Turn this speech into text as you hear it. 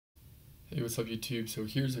Hey, what's up YouTube? So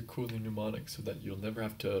here's a cool new mnemonic so that you'll never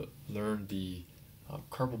have to learn the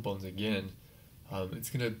carpal bones again. It's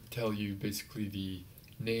going to tell you basically the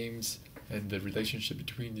names and the relationship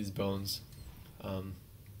between these bones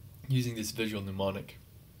using this visual mnemonic.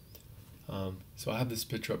 So I have this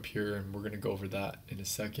picture up here and we're going to go over that in a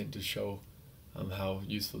second to show how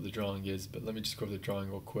useful the drawing is, but let me just go over the drawing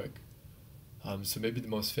real quick. So maybe the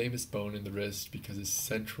most famous bone in the wrist, because it's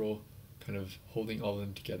central, kind of holding all of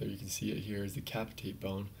them together, you can see it here, is the capitate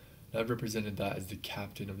bone. And I've represented that as the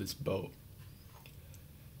captain of this boat.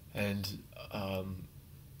 And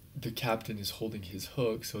the captain is holding his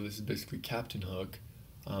hook, so this is basically captain hook.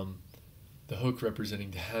 The hook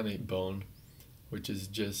representing the hamate bone, which is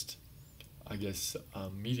just, I guess,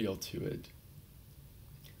 medial to it.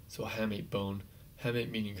 So hamate bone,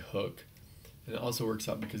 hamate meaning hook. And it also works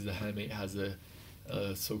out because the hamate has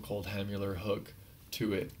a so-called hamular hook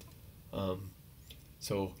to it.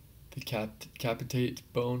 So the capitate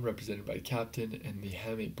bone represented by the captain and the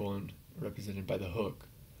hamate bone represented by the hook.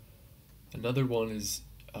 Another one is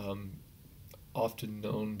often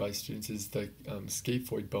known by students as the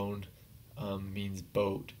scaphoid bone, means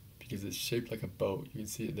boat because it's shaped like a boat. You can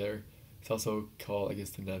see it there. It's also called, I guess,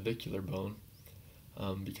 the navicular bone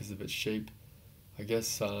because of its shape. I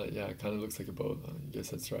guess, yeah, it kind of looks like a boat. I guess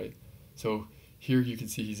that's right. So here you can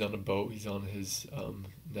see he's on a boat. He's on his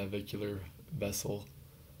navicular vessel.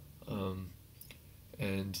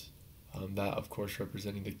 That, of course,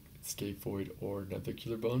 representing the scaphoid or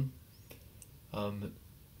navicular bone.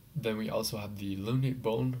 Then we also have the lunate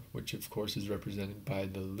bone, which, of course, is represented by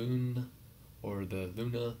the lune or the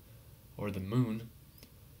luna or the moon.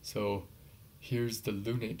 So here's the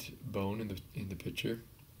lunate bone in the picture.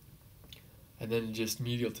 And then just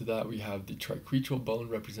medial to that, we have the triquetral bone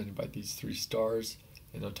represented by these three stars.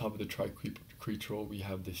 And on top of the triquetral, we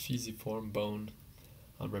have the fusiform bone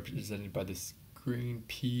represented by this green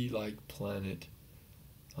pea-like planet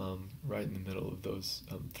right in the middle of those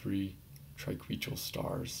three triquetral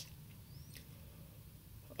stars.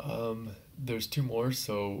 There's two more.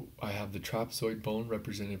 So I have the trapezoid bone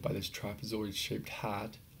represented by this trapezoid-shaped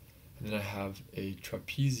hat. And then I have a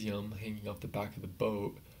trapezium hanging off the back of the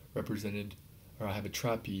boat represented, or I have a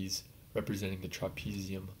trapeze representing the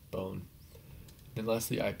trapezium bone. And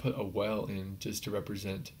lastly, I put a well in just to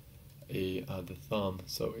represent the thumb,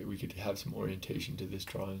 so we could have some orientation to this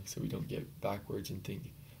drawing so we don't get backwards and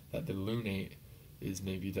think that the lunate is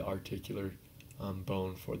maybe the articular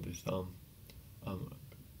bone for the thumb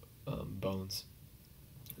bones.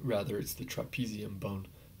 Rather, it's the trapezium bone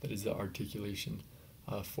that is the articulation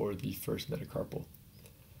for the first metacarpal.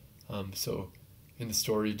 So in the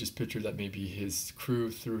story, just picture that maybe his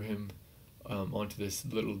crew threw him onto this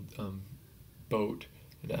little boat,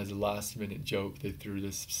 and as a last-minute joke, they threw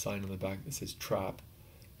this sign on the back that says "trap,"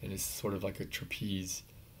 and it's sort of like a trapeze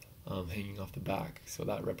hanging off the back, so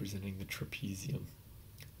that representing the trapezium.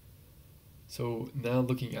 So now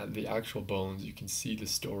looking at the actual bones, you can see the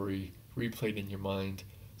story replayed in your mind.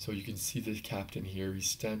 So you can see the captain here, he's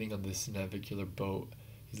standing on this navicular boat.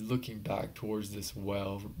 He's looking back towards this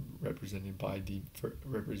well representing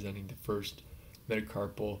the first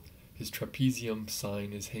metacarpal. His trapezium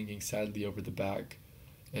sign is hanging sadly over the back,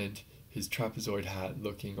 and his trapezoid hat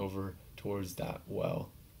looking over towards that well,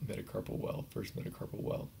 metacarpal well, first metacarpal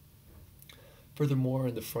well. Furthermore,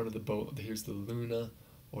 in the front of the boat, here's the luna,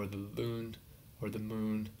 or the lune, or the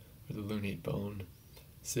moon, or the lunate bone,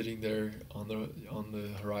 sitting there on the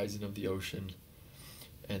horizon of the ocean.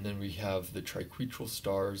 And then we have the triquetral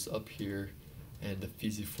stars up here, and the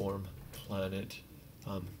fusiform planet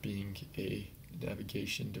being a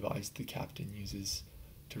navigation device the captain uses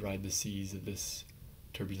to ride the seas of this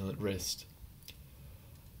turbulent wrist.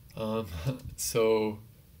 So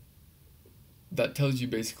that tells you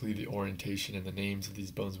basically the orientation and the names of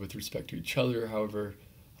these bones with respect to each other. However,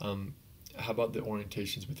 how about the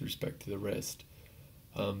orientations with respect to the wrist?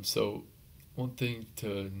 So one thing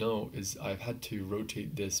to note is I've had to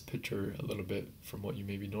rotate this picture a little bit from what you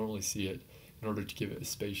maybe normally see it in order to give it a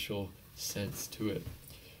spatial sense to it.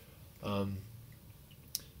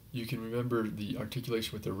 You can remember the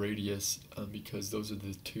articulation with the radius because those are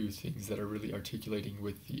the two things that are really articulating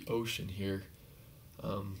with the ocean here.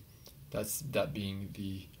 That being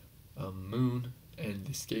the moon and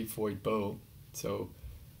the scaphoid boat. So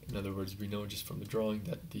in other words, we know just from the drawing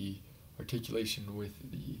that the articulation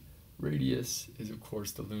with the radius is, of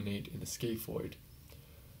course, the lunate and the scaphoid.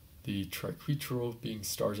 The triquetral, being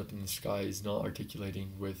stars up in the sky, is not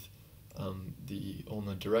articulating with the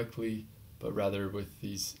ulna directly, but rather with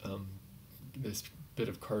these this bit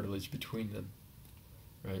of cartilage between them,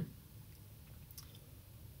 right?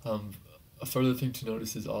 A further thing to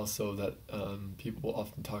notice is also that people will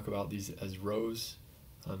often talk about these as rows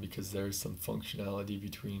because there is some functionality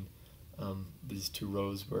between these two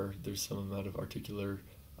rows where there's some amount of articular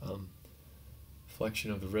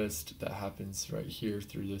flexion of the wrist that happens right here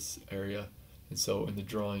through this area. And so in the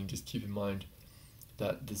drawing, just keep in mind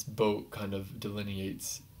that this boat kind of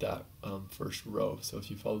delineates that first row. So if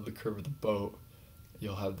you follow the curve of the boat,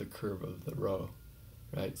 you'll have the curve of the row,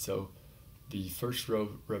 right? So the first row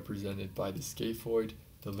represented by the scaphoid,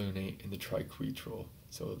 the lunate, and the triquetral.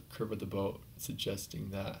 So the curve of the boat suggesting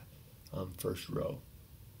that first row.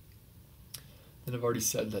 Then I've already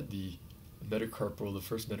said that the metacarpal, the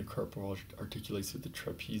first metacarpal articulates with the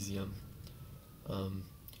trapezium. And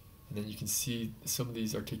then you can see some of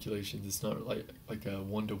these articulations, it's not like a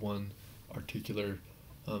one-to-one articular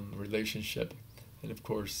relationship. And of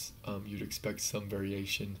course, you'd expect some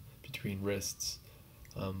variation between wrists.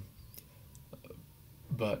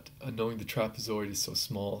 But knowing the trapezoid is so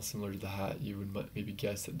small, similar to the hat, you would maybe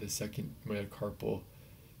guess that the second metacarpal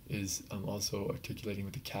is also articulating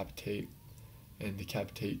with the capitate. And the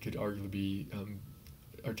capitate could arguably be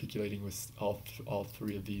articulating with all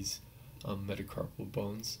three of these metacarpal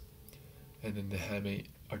bones. And then the hamate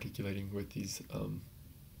articulating with these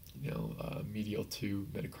medial two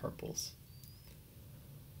metacarpals.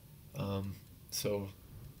 So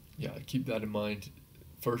yeah, keep that in mind.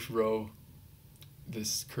 First row,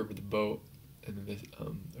 this curve of the boat, and then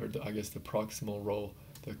this, the proximal row,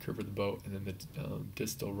 the curve of the boat, and then the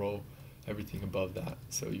distal row, everything above that.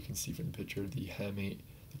 So you can see from the picture the hamate,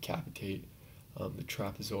 the capitate, the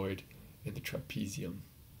trapezoid, and the trapezium.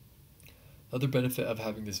 Other benefit of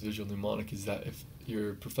having this visual mnemonic is that if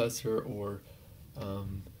your professor or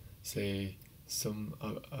say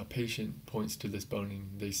a patient points to this bone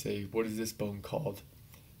and they say, "What is this bone called?"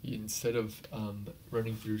 Instead of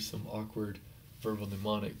running through some awkward verbal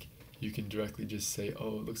mnemonic, you can directly just say,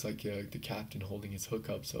 "Oh, it looks like the captain holding his hook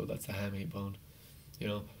up, so that's the hamate bone."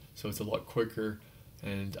 So it's a lot quicker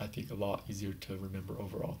and I think a lot easier to remember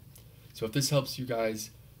overall. So if this helps you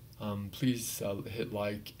guys, please hit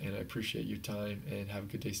like, and I appreciate your time, and have a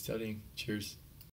good day studying. Cheers.